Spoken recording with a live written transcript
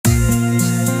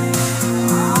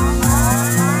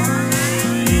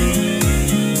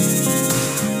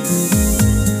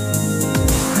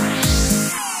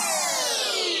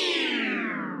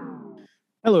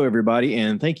Hello, everybody,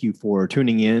 and thank you for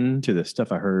tuning in to the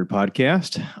Stuff I Heard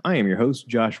podcast. I am your host,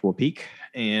 Joshua Peak,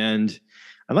 and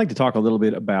I'd like to talk a little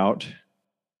bit about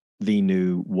the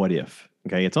new What If.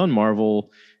 Okay, it's on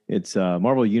Marvel. It's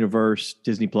Marvel Universe,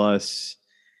 Disney Plus.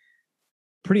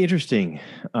 Pretty interesting.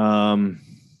 So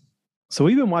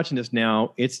we've been watching this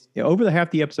now. It's over the half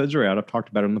the episodes are out. I've talked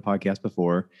about it on the podcast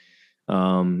before.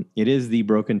 It is the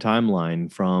broken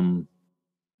timeline from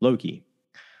Loki.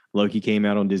 Loki came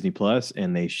out on Disney Plus,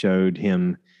 and they showed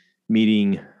him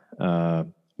meeting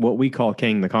what we call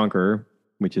Kang the Conqueror,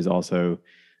 which is also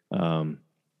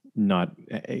not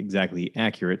exactly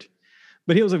accurate.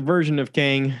 But he was a version of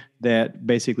Kang that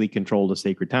basically controlled a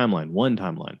sacred timeline, one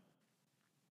timeline,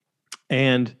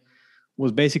 and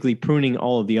was basically pruning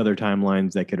all of the other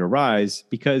timelines that could arise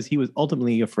because he was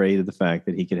ultimately afraid of the fact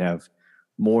that he could have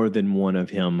more than one of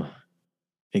him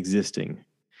existing.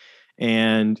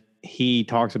 And he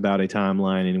talks about a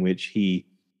timeline in which he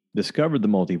discovered the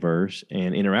multiverse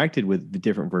and interacted with the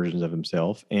different versions of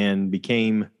himself and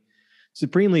became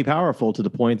supremely powerful to the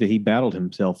point that he battled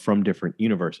himself from different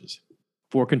universes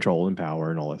for control and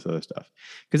power and all this other stuff.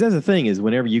 Because that's the thing is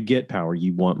whenever you get power,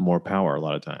 you want more power a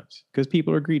lot of times because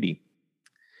people are greedy,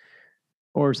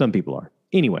 or some people are.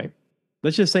 Anyway,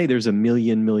 let's just say there's a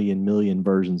million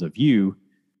versions of you.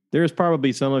 There's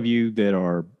probably some of you that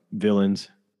are villains,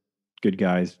 good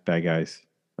guys, bad guys,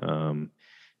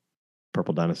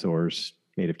 purple dinosaurs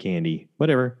made of candy,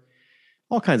 whatever,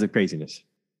 all kinds of craziness.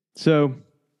 So,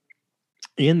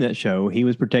 in that show, he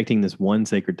was protecting this one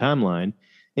sacred timeline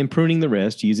and pruning the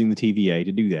rest using the TVA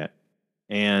to do that.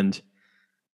 And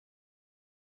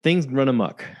things run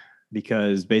amok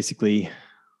because basically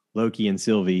Loki and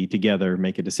Sylvie together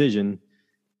make a decision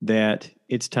that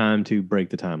it's time to break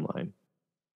the timeline,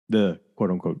 the quote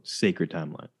unquote sacred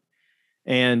timeline.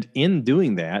 And in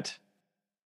doing that,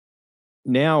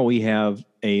 now we have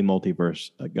a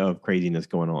multiverse of craziness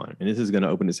going on. And this is going to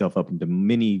open itself up into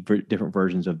many different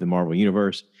versions of the Marvel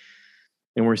Universe.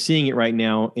 And we're seeing it right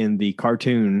now in the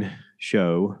cartoon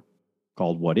show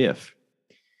called What If.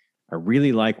 I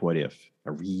really like What If. I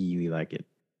really like it.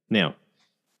 Now,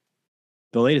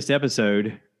 the latest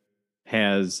episode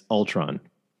has Ultron.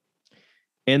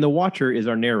 And the Watcher is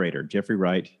our narrator. Jeffrey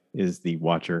Wright is the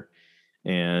Watcher.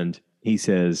 And he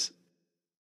says,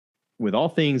 with all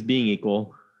things being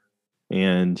equal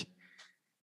and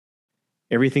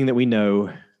everything that we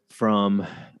know from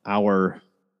our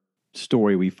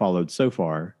story we followed so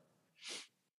far,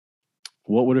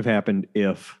 what would have happened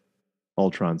if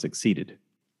Ultron succeeded?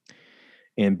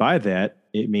 And by that,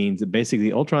 it means that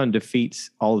basically Ultron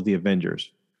defeats all of the Avengers.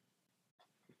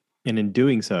 And in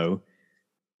doing so,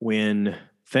 when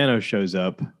Thanos shows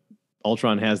up,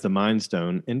 Ultron has the Mind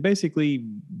Stone and basically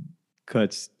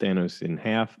cuts Thanos in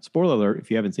half. Spoiler alert, if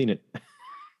you haven't seen it.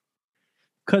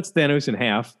 Cuts Thanos in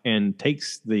half and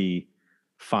takes the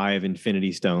 5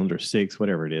 Infinity Stones, or 6,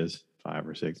 whatever it is, 5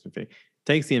 or 6,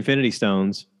 takes the Infinity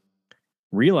Stones,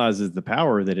 realizes the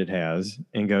power that it has,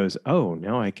 and goes, oh,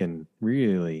 now I can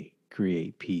really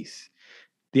create peace.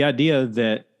 The idea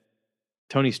that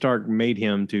Tony Stark made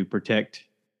him to protect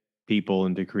people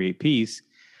and to create peace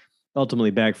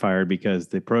ultimately backfired because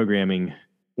the programming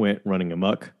went running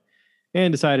amok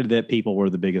and decided that people were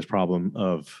the biggest problem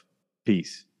of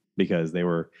peace because they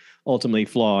were ultimately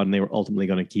flawed and they were ultimately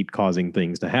going to keep causing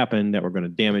things to happen that were going to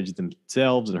damage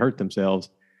themselves and hurt themselves.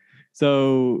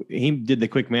 So he did the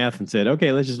quick math and said,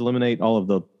 okay, let's just eliminate all of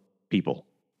the people,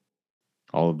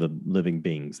 all of the living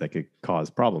beings that could cause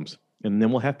problems, and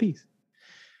then we'll have peace.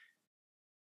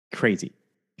 Crazy.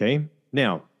 Okay.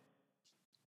 Now,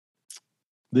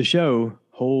 the show,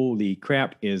 holy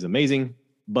crap, is amazing,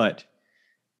 but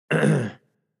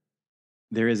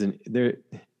there's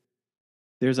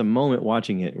a moment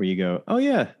watching it where you go, oh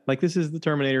yeah, like this is the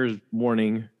Terminator's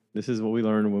warning. This is what we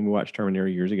learned when we watched Terminator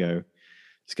years ago.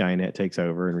 Skynet takes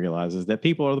over and realizes that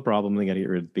people are the problem. They got to get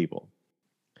rid of the people.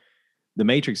 The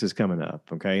Matrix is coming up,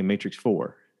 okay? Matrix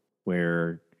 4,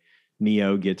 where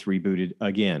Neo gets rebooted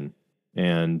again.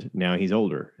 And now he's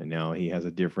older. And now he has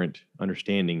a different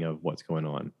understanding of what's going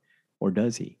on. Or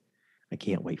does he? I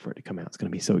can't wait for it to come out. It's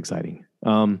going to be so exciting.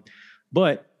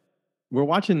 But we're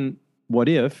watching What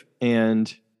If,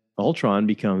 and Ultron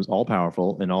becomes all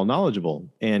powerful and all knowledgeable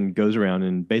and goes around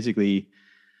and basically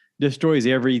destroys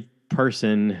every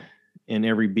person and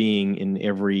every being in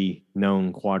every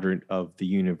known quadrant of the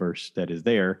universe that is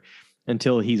there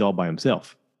until he's all by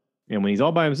himself. And when he's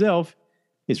all by himself,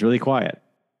 it's really quiet.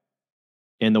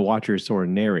 And the Watcher is sort of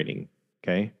narrating,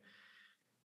 okay?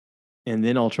 And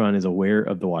then Ultron is aware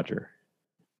of the Watcher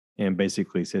and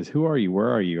basically says, who are you?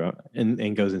 Where are you?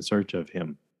 And goes in search of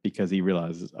him. because he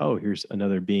realizes, oh, here's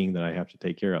another being that I have to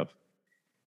take care of,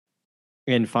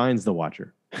 and finds the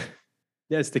Watcher.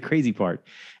 That's the crazy part,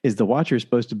 is the Watcher is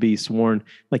supposed to be sworn.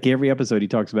 Like every episode, he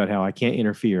talks about how I can't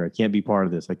interfere. I can't be part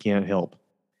of this. I can't help.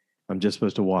 I'm just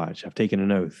supposed to watch. I've taken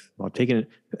an oath. Well, I've taken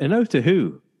an oath to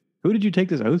who? Who did you take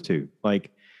this oath to?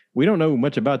 Like, we don't know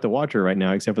much about the Watcher right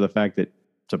now, except for the fact that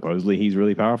supposedly he's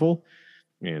really powerful.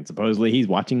 And supposedly he's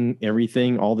watching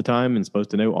everything all the time and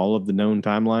supposed to know all of the known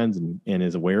timelines and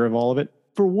is aware of all of it.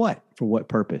 For what? For what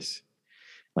purpose?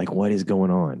 Like, what is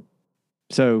going on?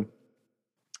 So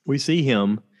we see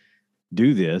him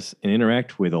do this and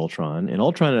interact with Ultron. And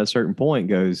Ultron at a certain point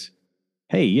goes,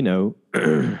 hey,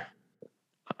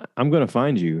 I'm going to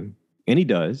find you. And he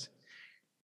does.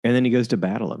 And then he goes to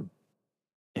battle him.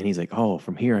 And he's like, oh,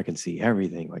 from here I can see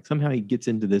everything. Like somehow he gets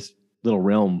into this little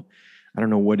realm. I don't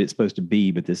know what it's supposed to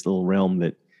be, but this little realm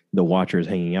that the Watcher is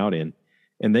hanging out in.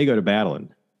 And they go to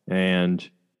battling. And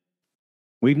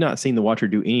we've not seen the Watcher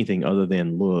do anything other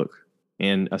than look,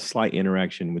 and a slight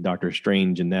interaction with Doctor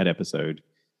Strange in that episode.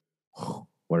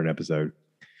 What an episode.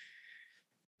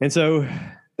 And so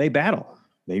they battle.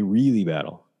 They really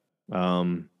battle.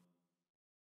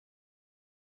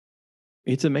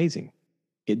 It's amazing.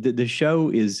 The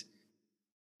show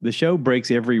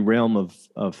breaks every realm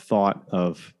of thought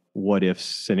of what if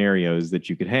scenarios that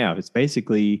you could have. It's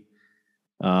basically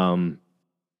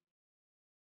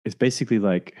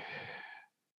like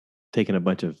taking a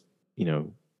bunch of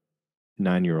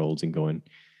 9-year-olds and going,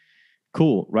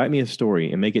 cool, write me a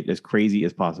story and make it as crazy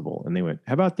as possible. And they went,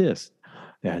 how about this?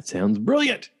 That sounds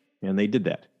brilliant. And they did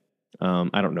that.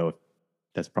 I don't know if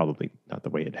that's probably not the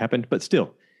way it happened, but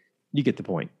still, you get the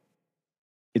point.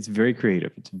 It's very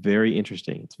creative. It's very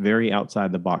interesting. It's very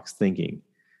outside the box thinking.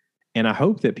 And I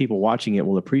hope that people watching it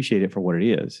will appreciate it for what it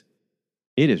is.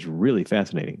 It is really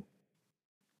fascinating.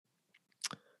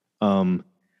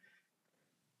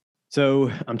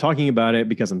 So I'm talking about it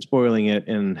because I'm spoiling it,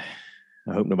 and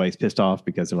I hope nobody's pissed off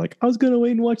because they're like, I was going to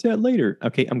wait and watch that later.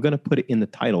 Okay, I'm going to put it in the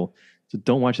title. So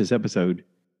don't watch this episode,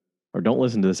 or don't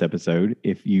listen to this episode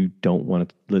if you don't want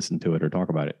to listen to it or talk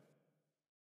about it.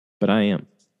 But I am.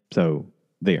 So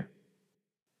there.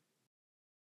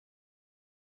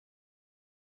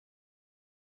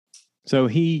 So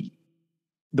the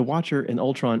Watcher and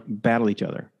Ultron battle each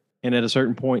other. And at a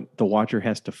certain point, the Watcher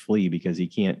has to flee because he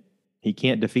can't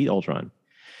defeat Ultron.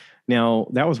 Now,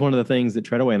 that was one of the things that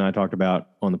Treadaway and I talked about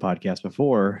on the podcast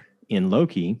before in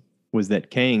Loki, was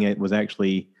that Kang was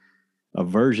actually a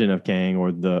version of Kang,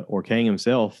 or Kang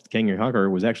himself, Kang the Conqueror,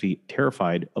 was actually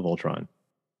terrified of Ultron.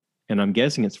 And I'm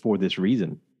guessing it's for this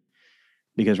reason.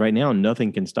 Because right now,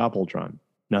 nothing can stop Ultron.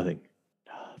 Nothing.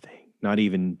 Not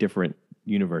even different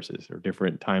universes or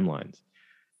different timelines.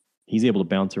 He's able to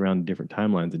bounce around different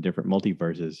timelines and different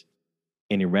multiverses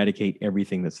and eradicate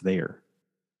everything that's there.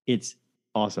 It's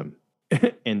awesome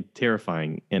and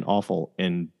terrifying and awful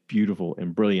and beautiful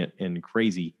and brilliant and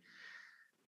crazy.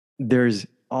 There's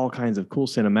all kinds of cool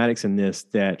cinematics in this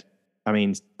that, I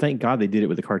mean, thank God they did it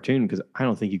with a cartoon, because I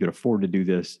don't think you could afford to do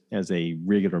this as a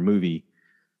regular movie.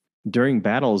 During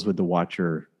battles with the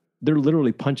Watcher, they're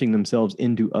literally punching themselves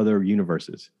into other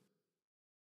universes.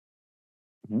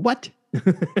 What?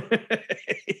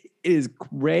 It is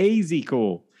crazy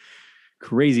cool.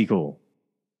 Crazy cool.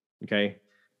 Okay.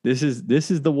 This is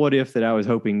the what if that I was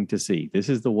hoping to see. This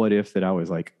is the what if that I was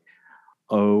like,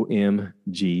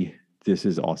 OMG, this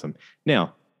is awesome.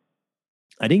 Now,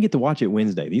 I didn't get to watch it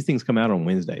Wednesday. These things come out on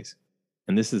Wednesdays.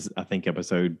 And this is, I think,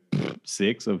 episode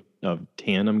 6 of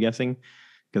 10, I'm guessing,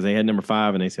 because they had number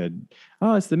 5 and they said,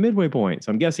 oh, it's the midway point.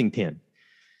 So I'm guessing 10.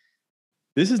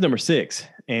 This is number 6.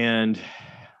 And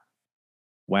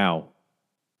wow.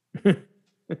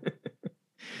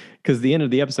 Because the end of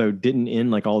the episode didn't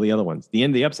end like all the other ones. The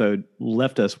end of the episode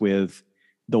left us with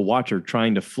the Watcher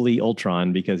trying to flee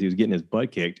Ultron because he was getting his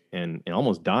butt kicked and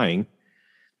almost dying.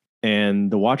 And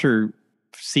the Watcher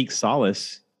seeks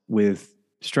solace with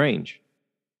Strange.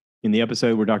 In the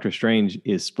episode where Doctor Strange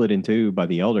is split in two by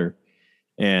the Elder,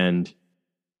 and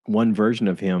one version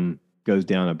of him goes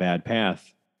down a bad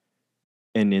path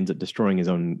and ends up destroying his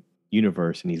own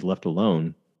universe, and he's left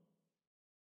alone.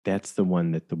 That's the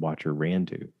one that the Watcher ran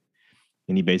to.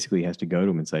 And he basically has to go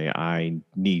to him and say, I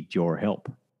need your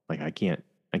help. Like, I can't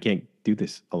do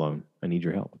this alone. I need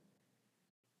your help.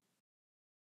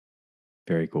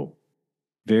 Very cool.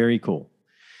 Very cool.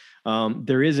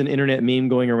 There is an internet meme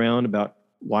going around about,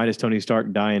 why does Tony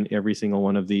Stark die in every single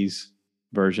one of these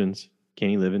versions? Can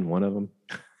he live in one of them?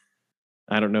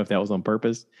 I don't know if that was on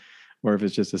purpose or if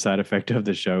it's just a side effect of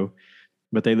the show,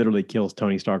 but they literally kills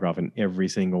Tony Stark off in every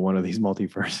single one of these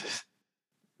multiverses.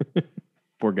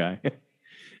 Poor guy.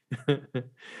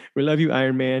 We love you,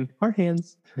 Iron Man. Heart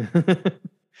hands.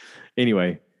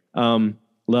 Anyway,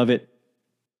 love it.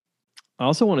 I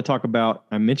also want to talk about,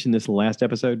 I mentioned this in the last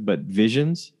episode, but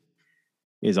Visions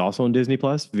is also on Disney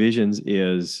Plus. Visions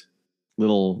is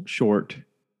little short,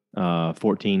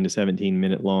 14 to 17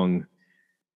 minute long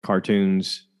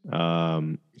cartoons,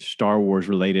 Star Wars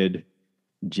related,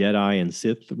 Jedi and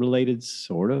Sith related,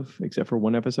 sort of, except for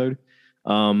one episode.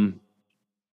 But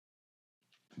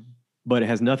it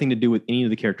has nothing to do with any of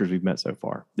the characters we've met so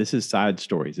far. This is side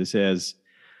stories. This has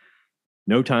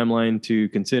no timeline to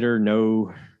consider,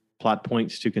 no plot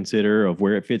points to consider of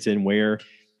where it fits in where.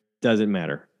 Doesn't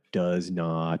matter. Does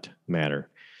not matter.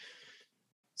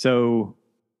 So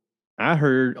I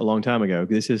heard a long time ago,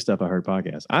 this is stuff I heard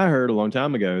podcasts. I heard a long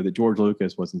time ago that George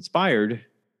Lucas was inspired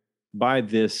by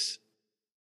this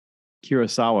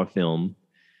Kurosawa film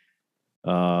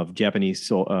of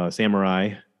Japanese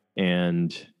samurai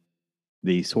and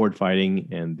the sword fighting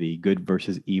and the good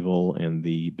versus evil and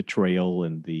the betrayal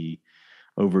and the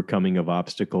overcoming of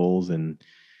obstacles and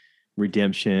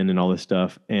redemption and all this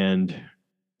stuff. And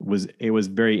it was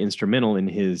very instrumental in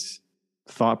his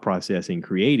thought process in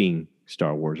creating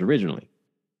Star Wars originally.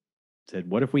 Said,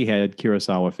 what if we had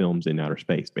Kurosawa films in outer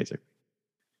space, basically?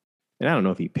 And I don't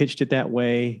know if he pitched it that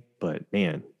way, but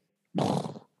man,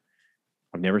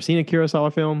 I've never seen a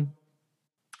Kurosawa film.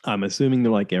 I'm assuming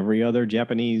they're like every other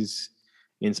Japanese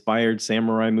inspired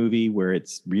samurai movie where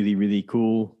it's really, really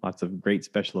cool. Lots of great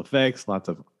special effects, lots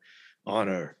of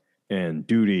honor and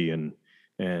duty and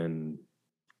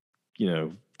you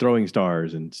know, throwing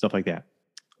stars and stuff like that.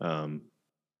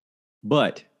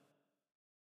 But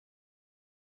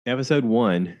episode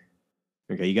 1,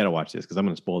 okay, you got to watch this because I'm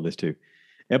going to spoil this too.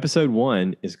 Episode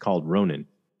 1 is called Ronin.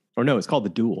 Or no, it's called The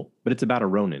Duel, but it's about a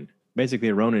Ronin. Basically,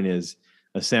 a Ronin is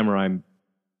a samurai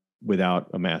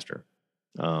without a master,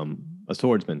 a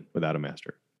swordsman without a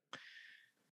master.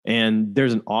 And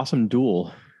there's an awesome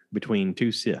duel between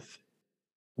two Sith.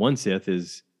 One Sith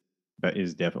is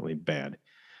definitely bad.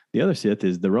 The other Sith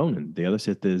is the Ronin. The other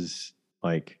Sith is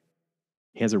like,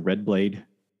 he has a red blade,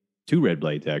 2 red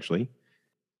blades actually,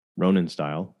 Ronin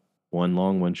style, one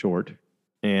long, one short.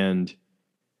 And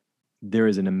there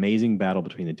is an amazing battle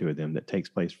between the two of them that takes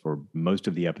place for most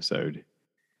of the episode.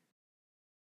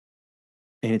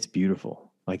 And it's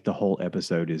beautiful. Like the whole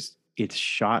episode it's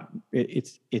shot.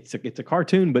 It's a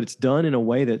cartoon, but it's done in a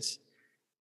way that's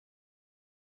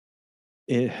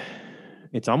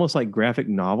it's almost like graphic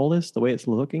novelist the way it's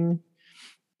looking,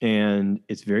 and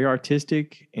it's very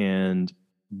artistic and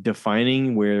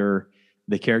defining where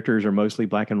the characters are mostly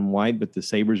black and white, but the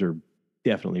sabers are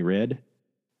definitely red.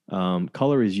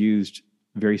 Color is used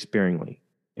very sparingly,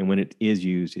 and when it is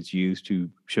used, it's used to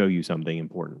show you something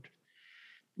important,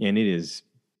 and it is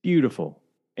beautiful,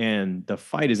 and the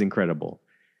fight is incredible,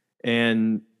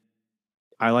 and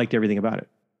I liked everything about it.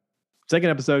 Second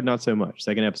episode, not so much.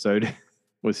 Second episode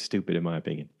was stupid in my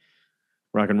opinion.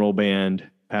 Rock and roll band,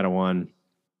 Padawan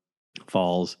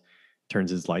falls,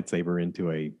 turns his lightsaber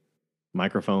into a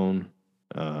microphone.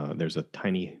 There's a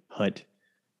tiny Hutt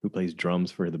who plays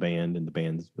drums for the band, and the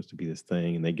band's supposed to be this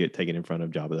thing, and they get taken in front of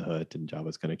Jabba the Hutt, and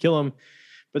Jabba's going to kill him,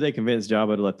 but they convince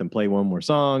Jabba to let them play one more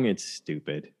song. It's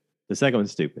stupid. The second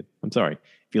one's stupid. I'm sorry.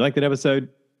 If you like that episode,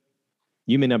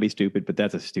 you may not be stupid, but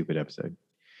that's a stupid episode.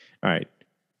 All right.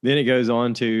 Then it goes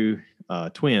on to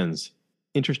twins.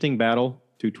 Interesting battle.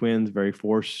 2 twins, very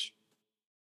force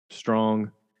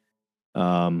strong.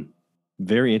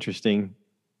 Very interesting.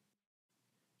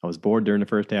 I was bored during the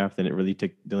first half, then it really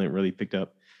picked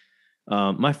up.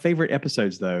 My favorite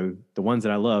episodes, though, the ones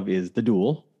that I love, is The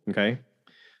Duel. Okay.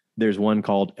 There's one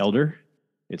called Elder.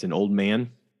 It's an old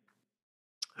man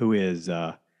who is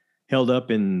held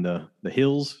up in the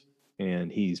hills,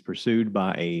 and he's pursued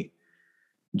by a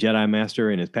Jedi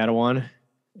Master and his Padawan,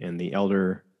 and the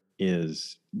Elder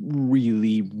is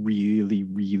really, really,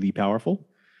 really powerful.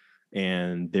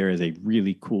 And there is a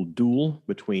really cool duel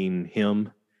between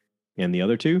him and the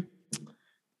other two.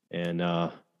 And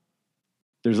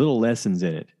there's little lessons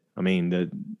in it. I mean,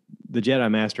 the Jedi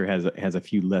Master has a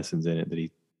few lessons in it that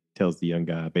he tells the young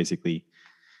guy, basically,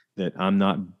 that I'm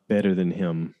not better than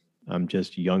him. I'm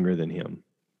just younger than him.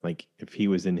 Like, if he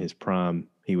was in his prime,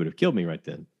 he would have killed me right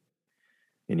then.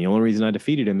 And the only reason I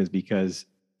defeated him is because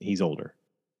he's older.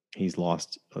 He's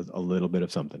lost a little bit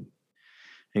of something.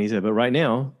 And he said, but right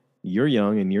now, you're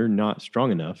young and you're not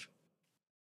strong enough,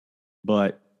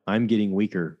 but I'm getting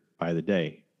weaker by the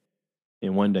day.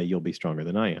 And one day you'll be stronger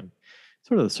than I am.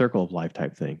 Sort of the circle of life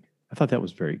type thing. I thought that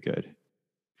was very good.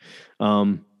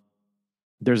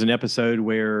 There's an episode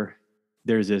where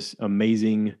there's this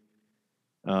amazing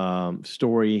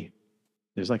story.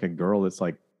 There's like a girl that's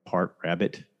like part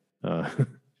rabbit. I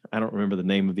don't remember the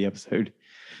name of the episode,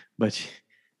 but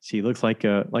she looks like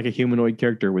a humanoid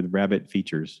character with rabbit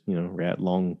features.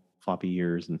 Long floppy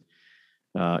ears. And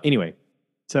anyway,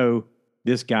 so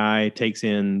this guy takes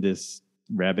in this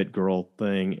rabbit girl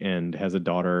thing and has a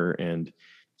daughter, and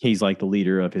he's like the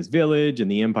leader of his village, and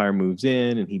the Empire moves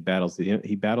in, and he battles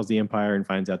the Empire and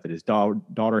finds out that his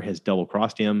daughter has double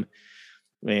crossed him.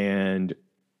 And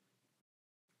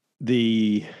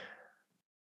the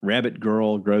rabbit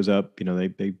girl grows up,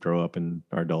 they grow up and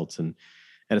are adults, and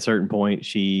at a certain point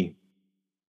she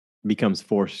becomes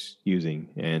force using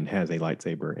and has a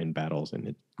lightsaber in battles,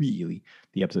 and the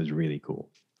episode is really cool.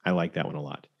 I like that one a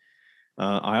lot.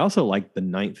 I also like the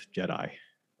Ninth Jedi.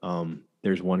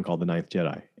 There's one called the Ninth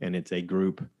Jedi, and it's a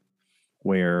group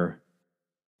where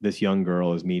this young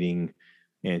girl is meeting,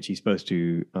 and she's supposed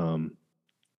to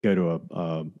go to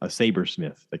a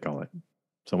sabersmith, they call it,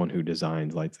 someone who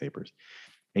designs lightsabers.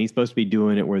 And he's supposed to be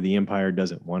doing it where the Empire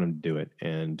doesn't want him to do it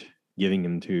and giving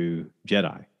them to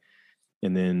Jedi.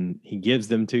 And then he gives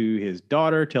them to his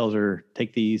daughter, tells her,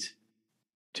 take these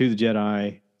to the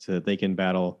Jedi so that they can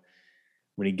battle.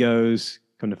 When he goes,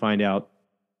 come to find out,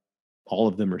 all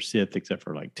of them are Sith except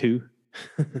for like 2.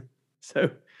 So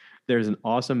there's an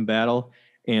awesome battle,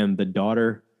 and the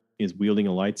daughter is wielding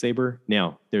a lightsaber.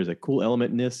 Now, there's a cool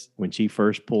element in this. When she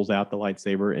first pulls out the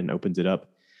lightsaber and opens it up,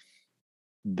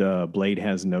 the blade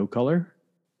has no color,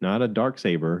 not a dark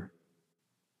saber,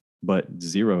 but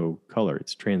 0 color.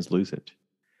 It's translucent.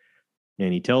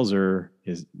 And he tells her,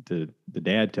 the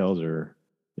dad tells her,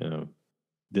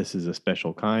 this is a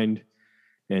special kind,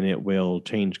 and it will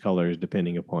change colors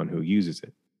depending upon who uses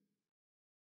it.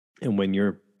 And when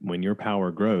your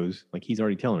power grows, like he's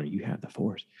already telling her, you have the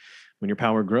Force. When your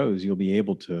power grows, you'll be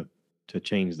able to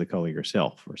change the color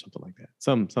yourself or something like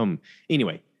that.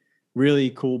 Anyway, really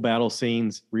cool battle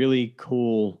scenes, really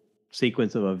cool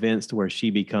sequence of events to where she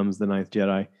becomes the Ninth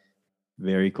Jedi.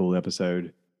 Very cool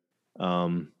episode.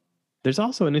 There's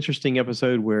also an interesting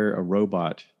episode where a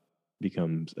robot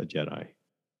becomes a Jedi.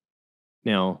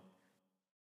 Now,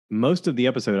 most of the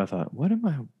episode, I thought,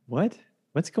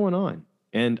 what's going on?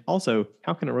 And also,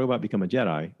 how can a robot become a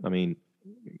Jedi? I mean,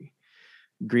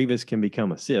 Grievous can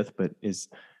become a Sith, but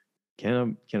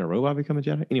can a robot become a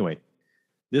Jedi? Anyway,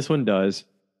 this one does.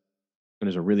 And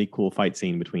there's a really cool fight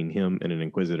scene between him and an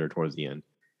Inquisitor towards the end.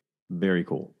 Very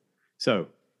cool. So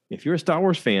if you're a Star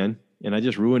Wars fan, and I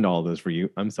just ruined all of those for you,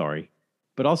 I'm sorry.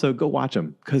 But also go watch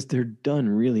them because they're done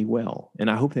really well. And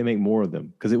I hope they make more of them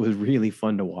because it was really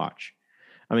fun to watch.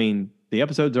 I mean, the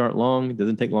episodes aren't long. It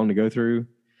doesn't take long to go through,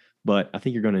 but I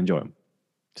think you're going to enjoy them.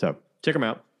 So check them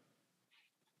out.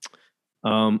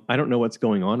 I don't know what's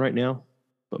going on right now,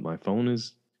 but my phone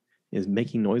is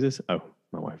making noises. Oh,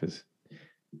 my wife is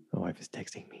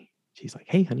texting me. She's like,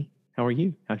 hey, honey, how are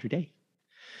you? How's your day?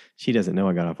 She doesn't know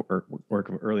I got off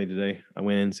work early today. I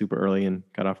went in super early and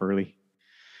got off early.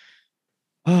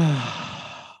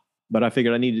 But I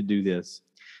figured I needed to do this.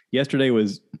 Yesterday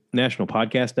was National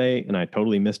Podcast Day, and I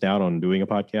totally missed out on doing a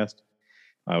podcast.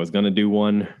 I was going to do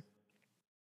one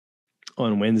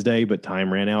on Wednesday, but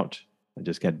time ran out. I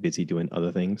just got busy doing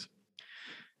other things.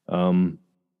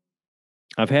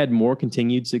 I've had more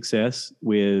continued success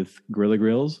with Gorilla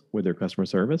Grills with their customer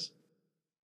service.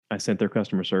 I sent their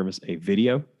customer service a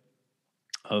video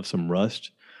of some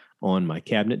rust on my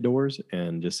cabinet doors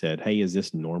and just said, hey, is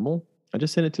this normal? I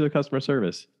just sent it to their customer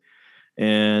service.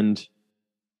 And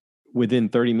within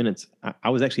 30 minutes, I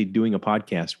was actually doing a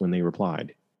podcast when they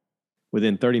replied.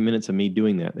 Within 30 minutes of me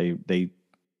doing that, they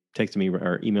texted me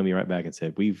or emailed me right back and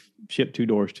said, we've shipped 2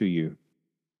 doors to you.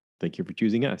 Thank you for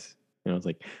choosing us. And I was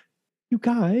like, you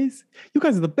guys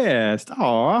are the best.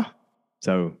 Aw.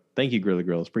 So thank you, Gorilla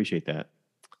Grills. Appreciate that.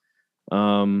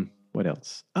 What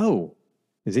else? Oh,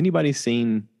 has anybody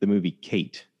seen the movie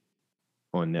Kate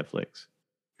on Netflix?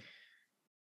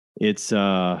 It's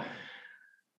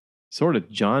sort of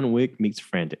John Wick meets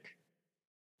Frantic.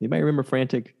 Anybody remember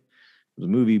Frantic? It was a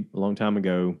movie a long time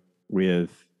ago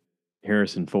with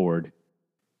Harrison Ford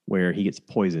where he gets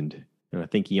poisoned. And I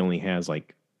think he only has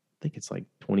it's like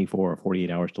 24 or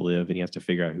 48 hours to live, and he has to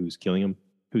figure out who's killed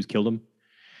him.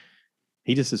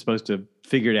 He just is supposed to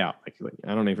figure it out.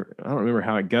 I don't remember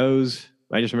how it goes.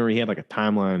 I just remember he had like a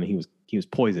timeline, and he was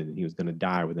poisoned, and he was going to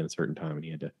die within a certain time, and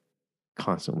he had to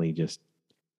constantly just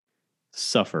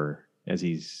suffer as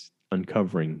he's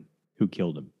uncovering who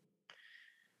killed him.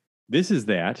 This is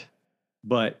that,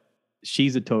 but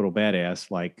she's a total badass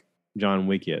like John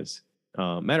Wick is.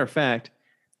 Matter of fact,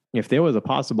 if there was a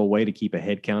possible way to keep a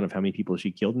head count of how many people she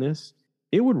killed in this,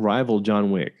 it would rival John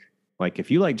Wick. Like,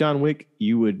 if you like John Wick,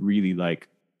 you would really like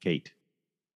Kate.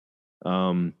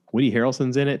 Woody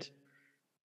Harrelson's in it.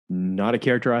 Not a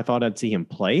character I thought I'd see him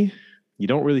play. You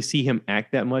don't really see him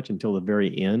act that much until the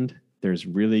very end. There's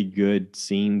really good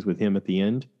scenes with him at the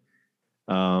end.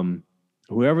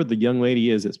 Whoever the young lady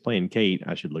is that's playing Kate,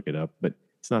 I should look it up, but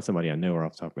it's not somebody I know or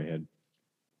off the top of my head.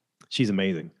 She's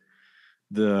amazing.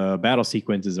 The battle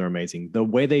sequences are amazing. The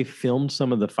way they filmed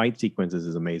some of the fight sequences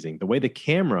is amazing. The way the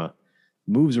camera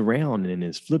moves around and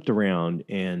is flipped around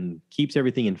and keeps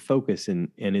everything in focus and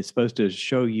is supposed to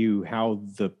show you how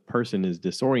the person is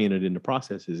disoriented in the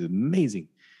process is amazing.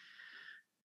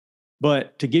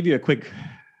 But to give you a quick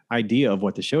idea of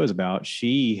what the show is about,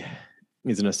 she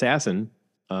is an assassin,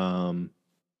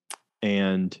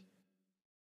 and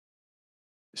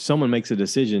someone makes a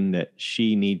decision that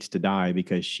she needs to die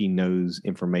because she knows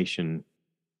information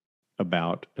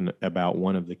about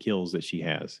one of the kills that she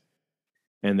has.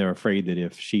 And they're afraid that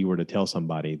if she were to tell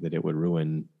somebody that it would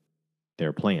ruin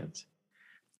their plans.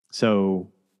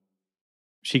 So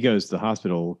she goes to the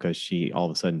hospital because she all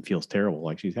of a sudden feels terrible.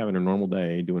 Like she's having her normal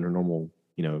day, doing her normal,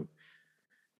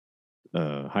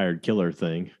 hired killer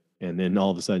thing. And then all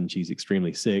of a sudden she's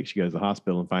extremely sick. She goes to the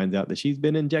hospital and finds out that she's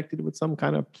been injected with some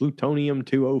kind of plutonium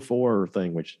 204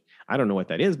 thing, which I don't know what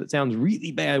that is, but sounds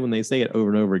really bad when they say it over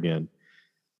and over again.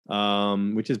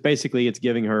 Which is basically it's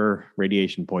giving her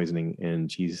radiation poisoning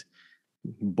and she's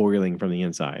boiling from the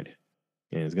inside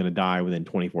and is going to die within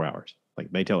 24 hours.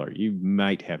 Like they tell her, you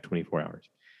might have 24 hours.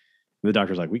 And the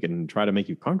doctor's like, we can try to make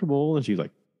you comfortable. And she's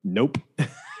like, nope.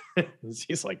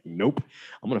 She's like, nope.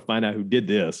 I'm going to find out who did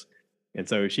this. And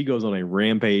so she goes on a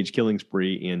rampage killing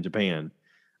spree in Japan.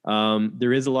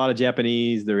 There is a lot of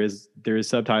Japanese. There is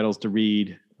subtitles to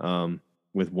read.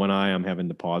 With one eye, I'm having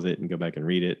to pause it and go back and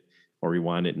read it or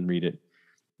rewind it and read it.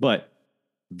 But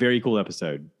very cool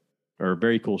episode or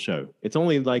very cool show. It's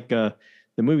only like the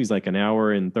movie's like an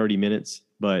hour and 30 minutes,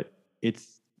 but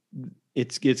it's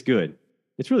good.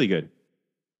 It's really good.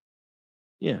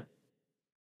 Yeah.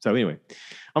 So anyway,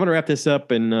 I'm going to wrap this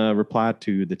up and reply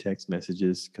to the text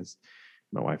messages because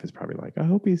my wife is probably like, I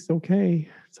hope he's okay.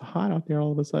 It's hot out there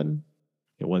all of a sudden.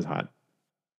 It was hot.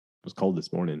 It was cold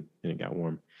this morning and it got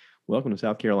warm. Welcome to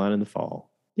South Carolina in the fall.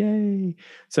 Yay.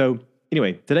 So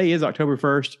anyway, today is October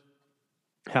 1st.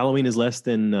 Halloween is less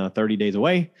than 30 days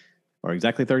away or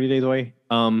exactly 30 days away.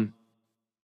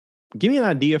 Give me an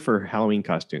idea for Halloween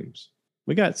costumes.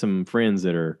 We got some friends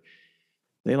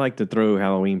they like to throw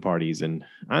Halloween parties and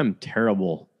I'm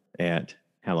terrible at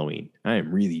Halloween. I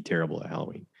am really terrible at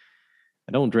Halloween.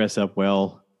 I don't dress up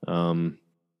well,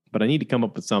 but I need to come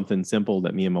up with something simple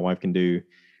that me and my wife can do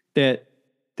that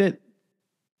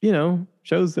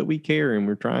shows that we care and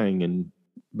we're trying,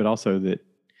 but also that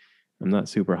I'm not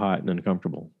super hot and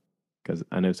uncomfortable because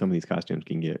I know some of these costumes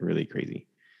can get really crazy.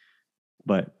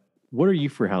 But what are you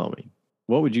for Halloween?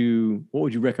 What would you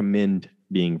recommend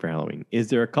being for Halloween? Is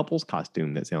there a couple's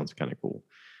costume that sounds kind of cool?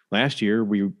 Last year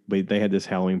they had this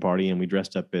Halloween party and we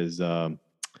dressed up as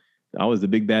I was the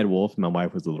big bad wolf and my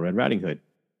wife was Little Red Riding Hood.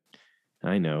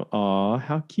 I know. Aw,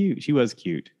 how cute. She was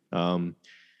cute.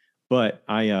 But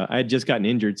I had just gotten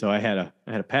injured, so I had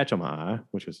a patch on my eye,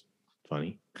 which was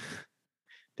funny.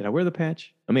 Did I wear the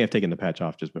patch? I may have taken the patch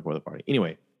off just before the party.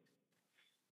 Anyway.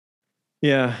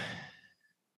 Yeah.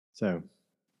 So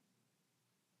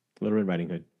Little Red Riding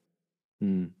Hood.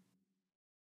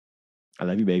 I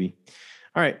love you, baby.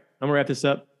 All right. I'm going to wrap this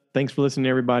up. Thanks for listening,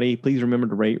 everybody. Please remember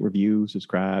to rate, review,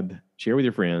 subscribe, share with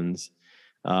your friends.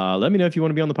 Let me know if you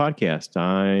want to be on the podcast.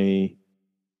 I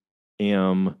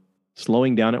am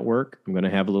slowing down at work. I'm going to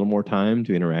have a little more time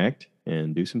to interact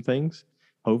and do some things.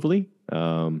 Hopefully.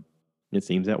 It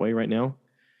seems that way right now.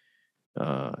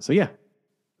 So yeah,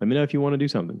 let me know if you want to do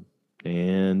something.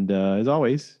 And as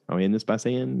always, I'll end this by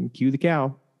saying, cue the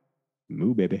cow.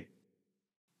 Moo, baby.